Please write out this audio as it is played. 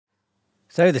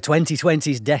So the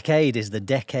 2020s decade is the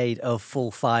decade of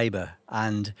full fibre,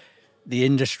 and the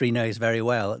industry knows very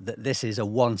well that this is a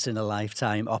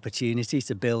once-in-a-lifetime opportunity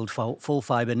to build full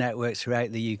fibre networks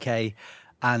throughout the UK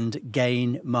and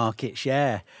gain market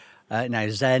share. Now,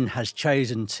 Zen has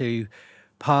chosen to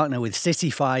partner with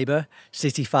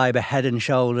CityFibre head and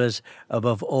shoulders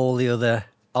above all the other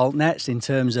Altnets in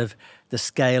terms of the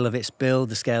scale of its build,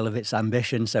 the scale of its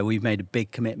ambition. So we've made a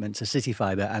big commitment to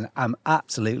CityFibre, and I'm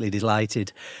absolutely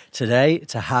delighted today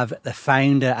to have the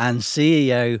founder and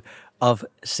CEO of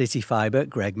CityFibre,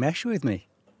 Greg Mesch, with me.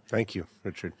 Thank you,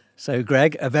 Richard. So,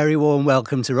 Greg, a very warm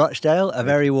welcome to Rochdale, a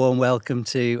very warm welcome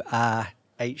to our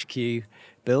HQ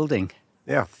building.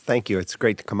 Yeah, thank you. It's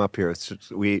great to come up here.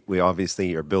 We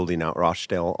obviously are building out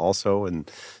Rochdale also,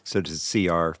 and so to see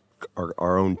our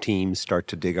own team start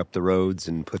to dig up the roads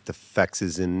and put the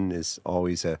fexes in is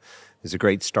always a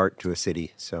great start to a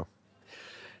city. So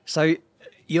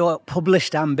your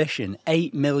published ambition,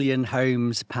 8 million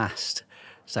homes passed.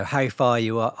 So how far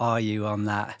are you on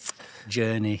that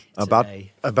journey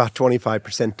today? About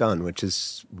 25% done, which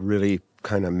is really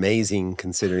kind of amazing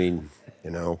considering,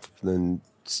 then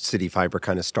CityFibre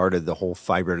kind of started the whole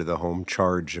fibre to the home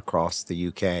charge across the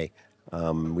UK.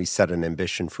 We set an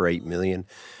ambition for 8 million.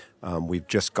 We've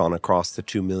just gone across the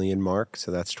 2 million mark, so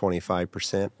that's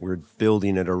 25%. We're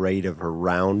building at a rate of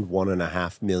around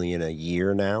 1.5 million a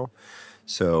year now.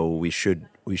 So we should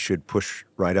push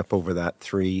right up over that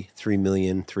 3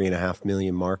 million, 3.5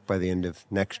 million mark by the end of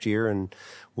next year, and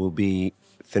we'll be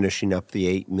finishing up the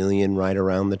 8 million right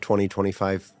around the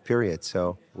 2025 period.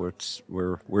 So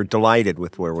we're delighted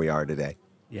with where we are today.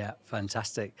 Yeah,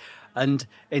 fantastic. And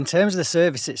in terms of the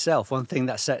service itself, one thing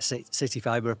that sets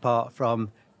CityFibre apart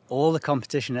from all the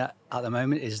competition at the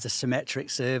moment is the symmetric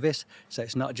service. So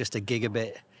it's not just a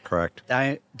gigabit correct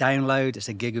download, it's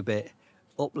a gigabit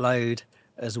upload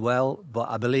as well. But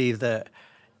I believe that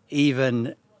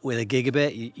even with a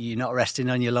gigabit, you're not resting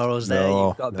on your laurels there.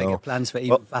 You've got bigger plans for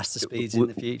even faster speeds in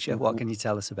the future. What can you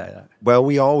tell us about that? Well,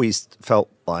 we always felt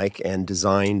like and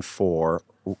designed for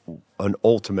an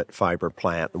ultimate fiber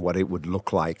plant and what it would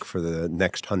look like for the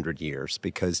next 100 years,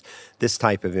 because this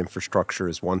type of infrastructure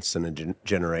is once in a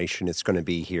generation. It's going to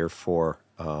be here for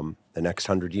the next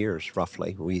 100 years,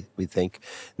 roughly. We think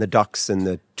the ducts and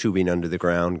the tubing under the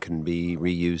ground can be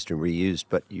reused,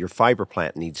 but your fiber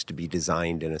plant needs to be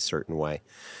designed in a certain way.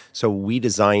 So we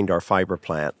designed our fiber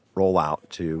plant rollout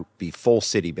to be full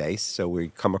city based. So we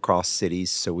come across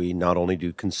cities. So we not only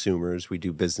do consumers, we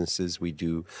do businesses, we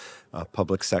do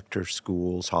public sector,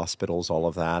 schools, hospitals, all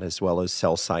of that, as well as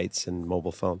cell sites and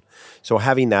mobile phone. So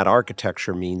having that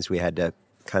architecture means we had to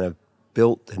kind of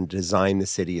build and design the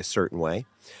city a certain way.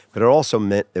 But it also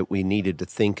meant that we needed to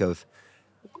think of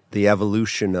the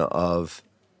evolution of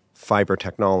fiber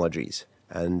technologies.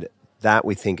 And that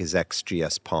we think is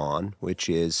XGS-PON, which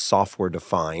is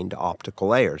software-defined optical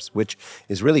layers, which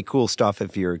is really cool stuff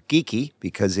if you're geeky,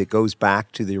 because it goes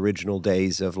back to the original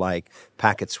days of like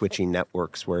packet switching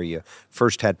networks, where you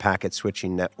first had packet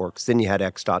switching networks, then you had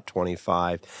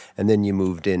X.25, and then you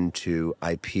moved into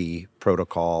IP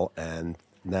protocol, and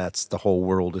that's the whole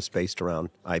world is based around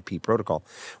IP protocol.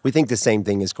 We think the same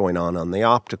thing is going on the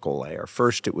optical layer.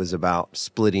 First, it was about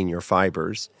splitting your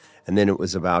fibers, and then it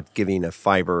was about giving a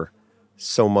fiber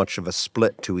so much of a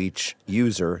split to each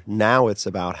user. Now it's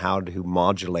about how to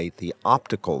modulate the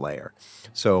optical layer.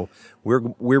 So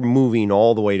we're moving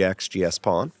all the way to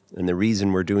XGS-PON, and the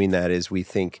reason we're doing that is we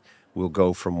think we'll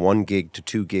go from 1 gig to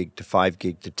 2 gig to 5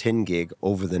 gig to 10 gig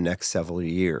over the next several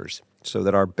years, so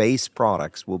that our base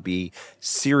products will be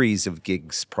series of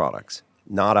gigs products,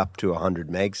 not up to 100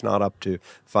 megs, not up to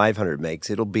 500 megs.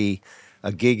 It'll be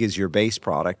a gig is your base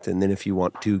product, and then if you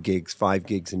want 2 gigs, 5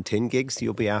 gigs, and 10 gigs,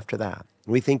 you'll be after that.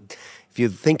 We think if you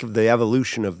think of the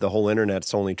evolution of the whole internet,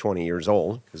 it's only 20 years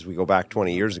old, because we go back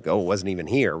 20 years ago, it wasn't even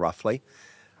here, roughly.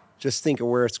 Just think of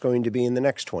where it's going to be in the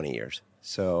next 20 years.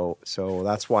 So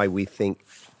that's why we think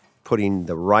putting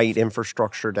the right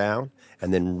infrastructure down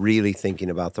and then really thinking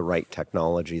about the right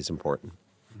technology is important.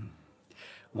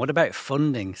 What about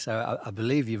funding? So I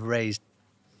believe you've raised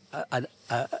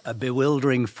a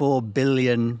bewildering £4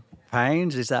 billion.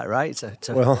 Is that right?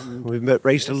 Well, we've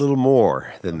raised a little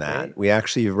more than that. We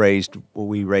actually raised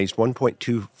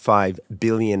 1.25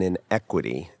 billion in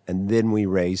equity, and then we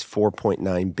raised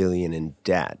 4.9 billion in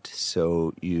debt.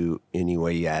 So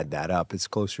anyway you add that up, it's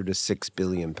closer to 6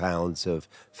 billion pounds of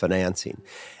financing.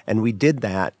 And we did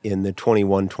that in the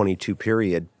 21-22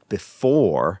 period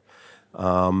before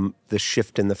the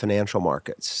shift in the financial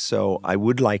markets. So I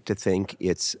would like to think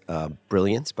it's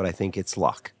brilliance, but I think it's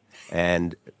luck.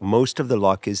 And most of the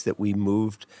luck is that we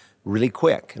moved really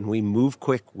quick, and we move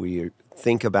quick.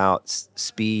 think about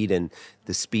speed, and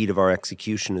the speed of our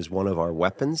execution is one of our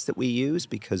weapons that we use,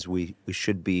 because we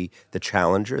should be the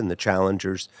challenger, and the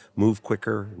challengers move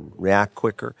quicker and react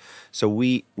quicker. So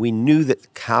we knew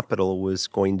that capital was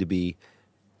going to be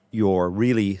your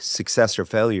really success or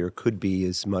failure could be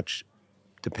as much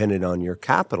dependent on your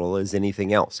capital as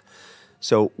anything else.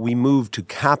 So we moved to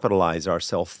capitalize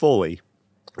ourselves fully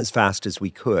as fast as we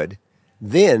could.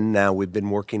 Then now we've been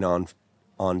working on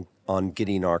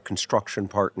getting our construction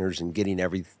partners and getting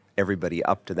everybody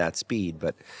up to that speed.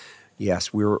 But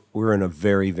yes, we're in a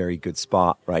very, very good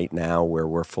spot right now where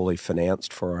we're fully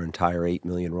financed for our entire 8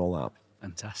 million rollout.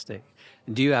 Fantastic.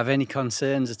 And do you have any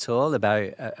concerns at all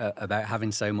about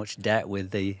having so much debt with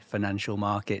the financial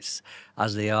markets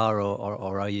as they are,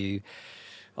 or are you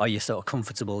sort of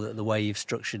comfortable that the way you've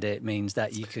structured it means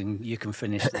that you can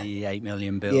finish the 8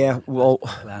 million build? Yeah, well,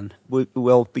 plan?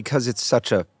 Well, because it's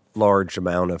such a large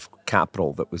amount of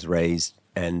capital that was raised,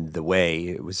 and the way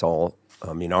it was all,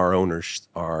 I mean, our owners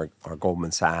are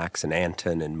Goldman Sachs and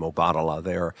Anton and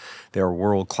Mubadala. They're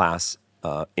world-class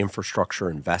infrastructure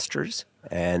investors,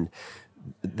 and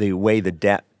the way the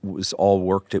debt was all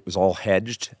worked, it was all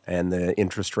hedged, and the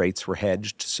interest rates were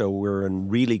hedged. So we're in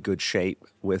really good shape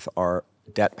with our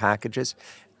debt packages,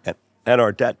 and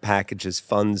our debt packages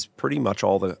funds pretty much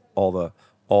all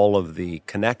of the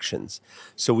connections.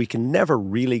 So we can never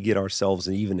really get ourselves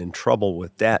even in trouble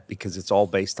with debt, because it's all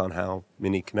based on how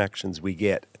many connections we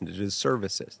get into the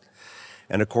services.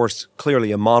 And of course,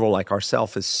 clearly a model like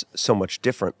ourselves is so much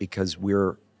different because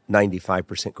we're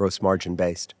 95% gross margin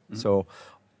based. Mm-hmm. So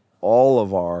all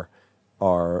of our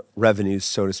revenues,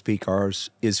 so to speak, ours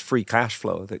is free cash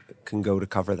flow that can go to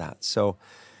cover that. So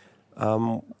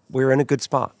we're in a good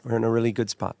spot. We're in a really good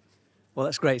spot. Well,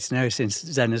 that's great to know, since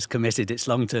Zen has committed its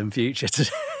long-term future to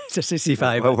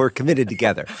CityFibre. Well, we're committed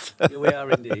together. We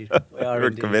are indeed.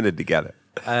 We're committed together.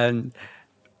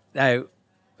 Now,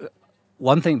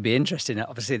 one thing to be interesting,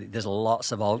 obviously there's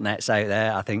lots of Altnets out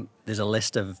there. I think there's a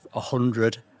list of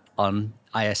 100 on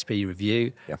ISP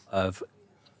review of,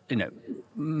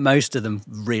 most of them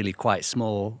really quite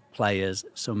small players,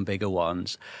 some bigger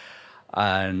ones.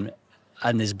 And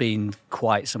there's been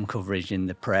quite some coverage in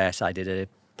the press. I did a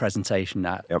presentation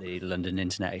at the London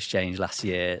Internet Exchange last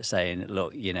year saying,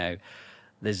 look,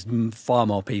 there's far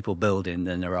more people building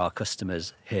than there are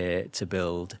customers here to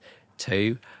build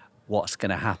to. What's going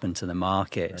to happen to the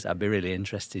market? Right. So I'd be really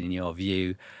interested in your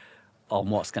view on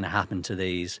what's going to happen to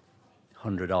these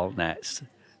 100 Altnets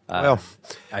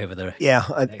over the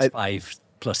next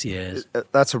 5+ years.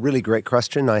 That's a really great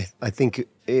question. I think,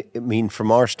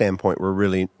 from our standpoint, we're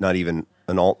really not even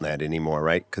an Altnet anymore,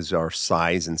 right? Because our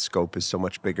size and scope is so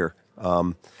much bigger.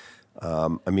 We're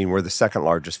the second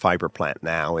largest fiber plant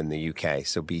now in the UK.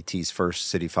 So BT's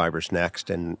first, CityFibre's next,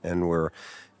 and we're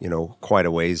quite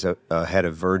a ways ahead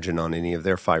of Virgin on any of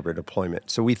their fiber deployment.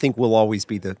 So we think we'll always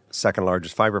be the second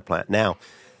largest fiber plant. Now,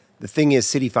 the thing is,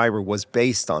 CityFibre was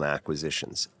based on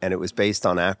acquisitions, and it was based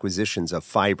on acquisitions of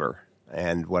fiber.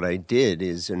 And what I did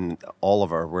is, we're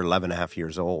 11 and a half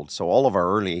years old, so all of our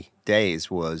early days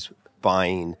was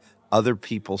buying other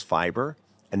people's fiber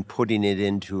and putting it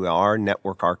into our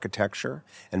network architecture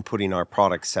and putting our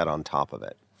product set on top of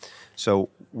it. So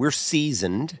we're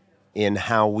seasoned in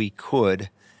how we could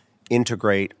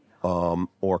integrate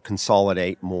or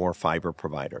consolidate more fiber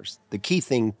providers. The key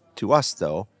thing to us,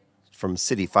 though, from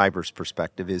CityFibre's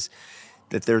perspective, is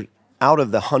that out of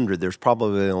the 100, there's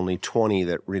probably only 20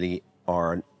 that really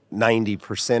are 90%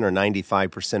 or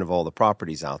 95% of all the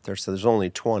properties out there. So there's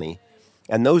only 20.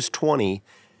 And those 20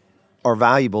 are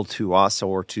valuable to us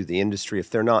or to the industry if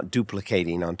they're not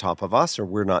duplicating on top of us or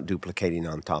we're not duplicating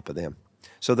on top of them.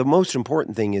 So the most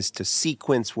important thing is to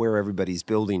sequence where everybody's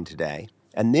building today,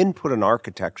 and then put an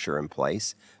architecture in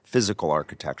place, physical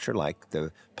architecture like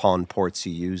the PON ports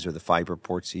you use or the fiber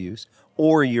ports you use,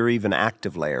 or your even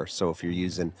active layer. So if you're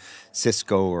using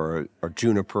Cisco or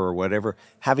Juniper or whatever,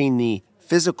 having the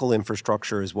physical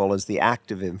infrastructure as well as the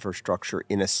active infrastructure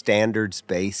in a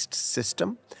standards-based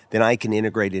system, then I can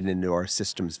integrate it into our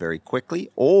systems very quickly,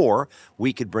 or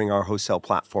we could bring our wholesale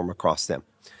platform across them.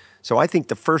 So I think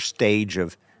the first stage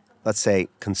of, let's say,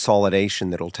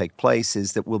 consolidation that'll take place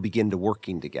is that we'll begin to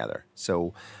working together.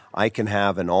 So I can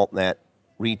have an Altnet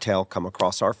retail come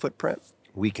across our footprint.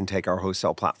 We can take our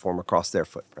wholesale platform across their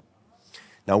footprint.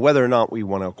 Now, whether or not we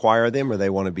want to acquire them or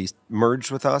they want to be merged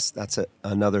with us, that's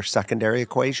another secondary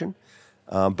equation.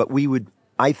 But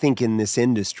I think in this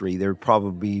industry, there'd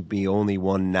probably be only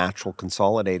one natural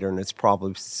consolidator, and it's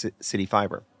probably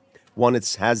CityFibre. One,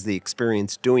 it has the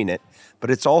experience doing it,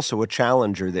 but it's also a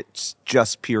challenger that's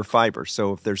just pure fiber.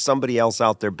 So if there's somebody else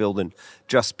out there building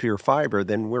just pure fiber,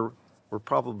 then we're we're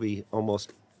probably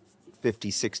almost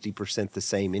 50-60% the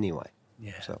same anyway.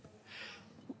 Yeah. So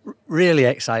really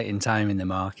exciting time in the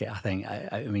market, I think.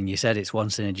 I mean, you said it's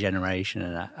once in a generation,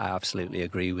 and I absolutely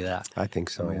agree with that. I think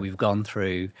so. I mean, we've gone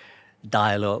through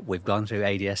dial-up, we've gone through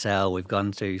ADSL, we've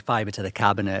gone through fibre to the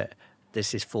cabinet.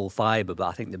 This is full fibre, but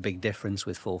I think the big difference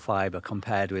with full fibre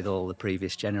compared with all the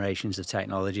previous generations of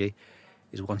technology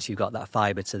is once you've got that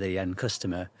fibre to the end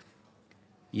customer,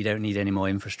 you don't need any more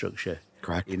infrastructure.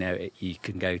 Correct. You know, you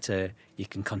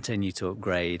can continue to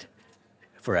upgrade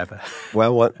forever.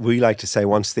 Well, what we like to say,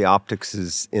 once the optics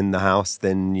is in the house,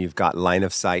 then you've got line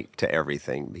of sight to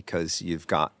everything, because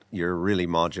you're really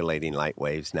modulating light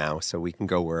waves now, so we can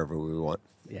go wherever we want.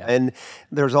 Yeah. And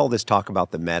there's all this talk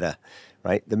about the meta,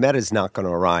 right? The meta is not going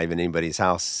to arrive in anybody's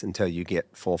house until you get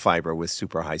full fiber with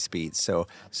super high speeds. So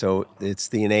it's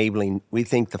the enabling, we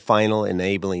think the final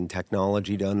enabling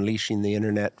technology to unleashing the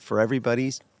internet for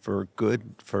everybody's, for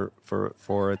good,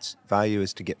 for its value,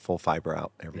 is to get full fiber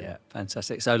out everywhere. Yeah,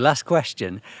 fantastic. So last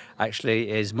question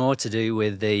actually is more to do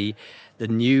with the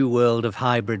new world of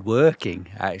hybrid working,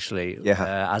 actually.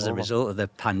 Yeah. As a result of the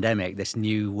pandemic, this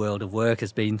new world of work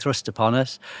has been thrust upon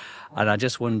us. And I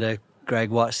just wonder, Greg,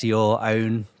 what's your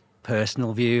own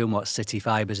personal view and what's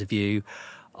CityFibre's view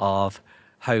of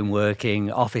home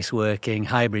working, office working,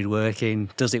 hybrid working?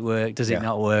 Does it work? Does it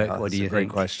not work? What do you think? That's a great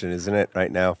question, isn't it?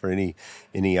 Right now, for any.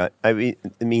 I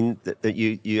mean that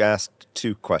you asked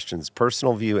two questions: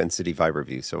 personal view and CityFibre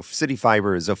view. So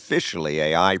CityFibre is officially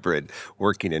a hybrid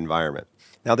working environment.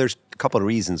 Now, there's a couple of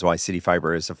reasons why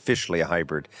CityFibre is officially a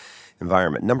hybrid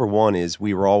environment. Number one is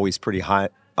we were always pretty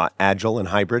agile and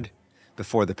hybrid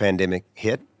before the pandemic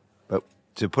hit. But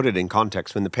to put it in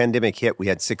context, when the pandemic hit, we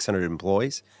had 600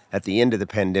 employees. At the end of the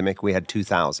pandemic, we had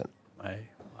 2,000. Right.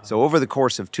 Wow. So over the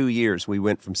course of 2 years, we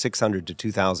went from 600 to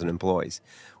 2,000 employees.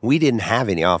 We didn't have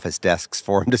any office desks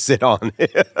for them to sit on.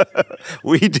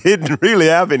 We didn't really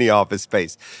have any office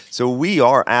space. So we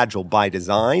are agile by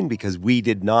design, because we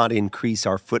did not increase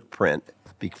our footprint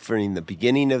from the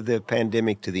beginning of the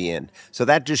pandemic to the end. So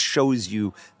that just shows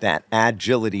you that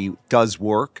agility does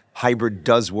work, hybrid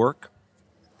does work.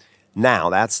 Now,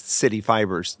 that's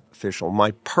CityFibre's official.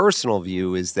 My personal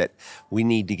view is that we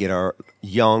need to get our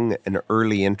young and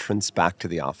early entrants back to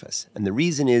the office. And the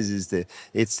reason is that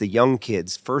it's the young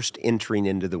kids first entering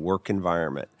into the work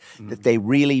environment that they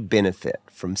really benefit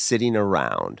from sitting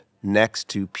around next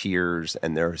to peers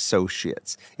and their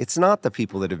associates. It's not the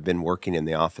people that have been working in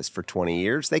the office for 20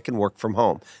 years. They can work from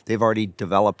home. They've already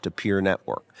developed a peer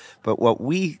network. But what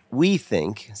we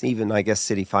think, even I guess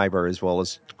CityFibre as well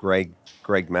as Greg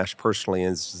Mesch personally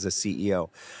as the CEO,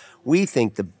 we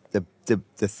think the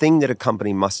thing that a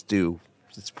company must do,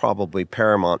 it's probably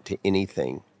paramount to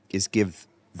anything, is give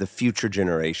the future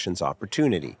generations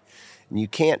opportunity. And you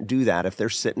can't do that if they're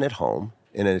sitting at home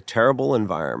in a terrible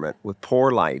environment with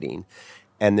poor lighting,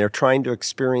 and they're trying to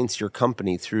experience your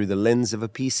company through the lens of a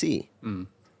PC.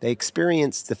 They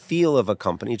experience the feel of a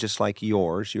company just like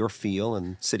yours, your feel,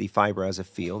 and CityFibre has a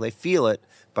feel. They feel it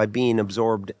by being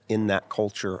absorbed in that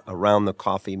culture around the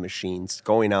coffee machines,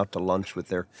 going out to lunch with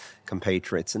their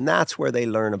compatriots, and that's where they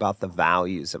learn about the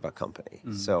values of a company.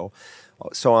 So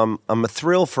I'm a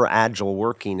thrill for agile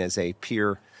working as a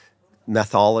peer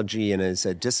methodology and as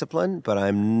a discipline, but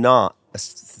I'm not a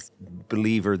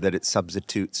believer that it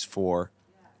substitutes for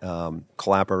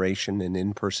collaboration and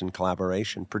in-person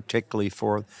collaboration, particularly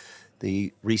for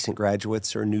the recent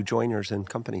graduates or new joiners in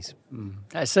companies.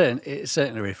 It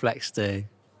certainly reflects the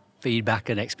feedback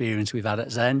and experience we've had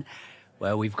at Zen,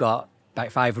 where we've got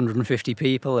about 550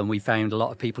 people, and we found a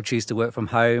lot of people choose to work from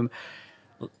home.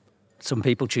 Some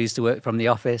people choose to work from the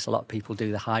office. A lot of people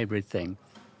do the hybrid thing.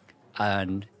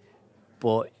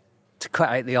 But to cut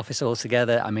out the office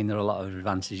altogether, I mean, there are a lot of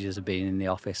advantages of being in the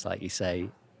office, like you say,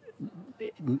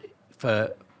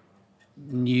 for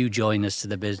new joiners to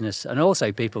the business, and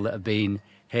also people that have been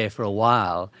here for a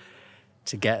while,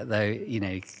 to get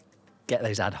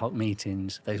those ad hoc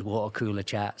meetings, those water cooler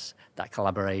chats, that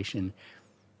collaboration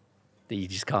that you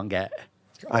just can't get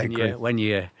when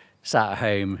you're sat at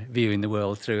home viewing the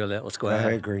world through a little square.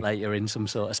 I agree. Like you're in some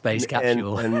sort of space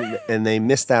capsule. And they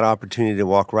missed that opportunity to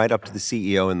walk right up to the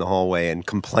CEO in the hallway and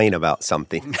complain about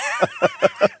something.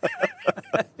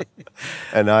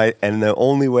 And the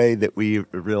only way that we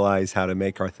realize how to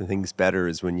make our things better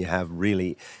is when you have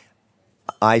really,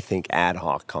 I think, ad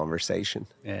hoc conversation.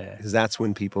 Yeah. Because that's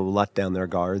when people let down their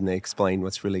guard and they explain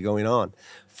what's really going on.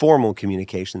 Formal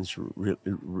communications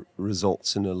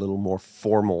results in a little more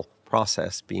formal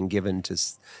process being given to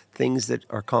things that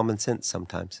are common sense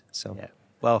sometimes. So, yeah.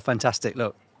 Well, fantastic.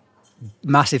 Look,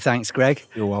 Massive thanks, Greg.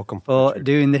 You're welcome for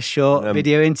doing this short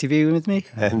video interview with me.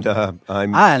 And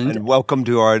and welcome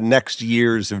to our next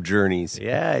years of journeys.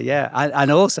 Yeah.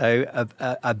 And also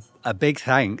a big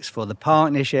thanks for the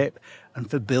partnership and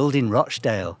for building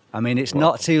Rochdale. I mean, it's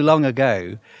not too long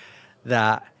ago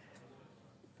that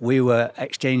we were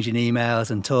exchanging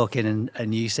emails and talking,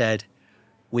 and you said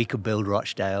we could build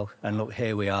Rochdale. And look,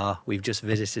 here we are. We've just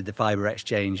visited the Fibre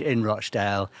Exchange in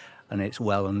Rochdale, and it's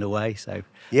well underway. So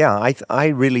yeah, I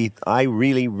really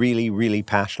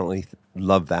passionately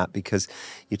love that, because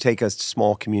you take a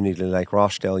small community like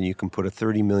Rochdale and you can put a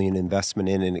 30 million investment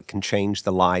in, and it can change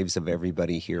the lives of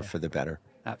everybody here for the better.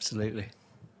 Absolutely.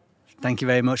 Thank you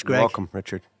very much, Greg. You're welcome,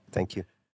 Richard. Thank you.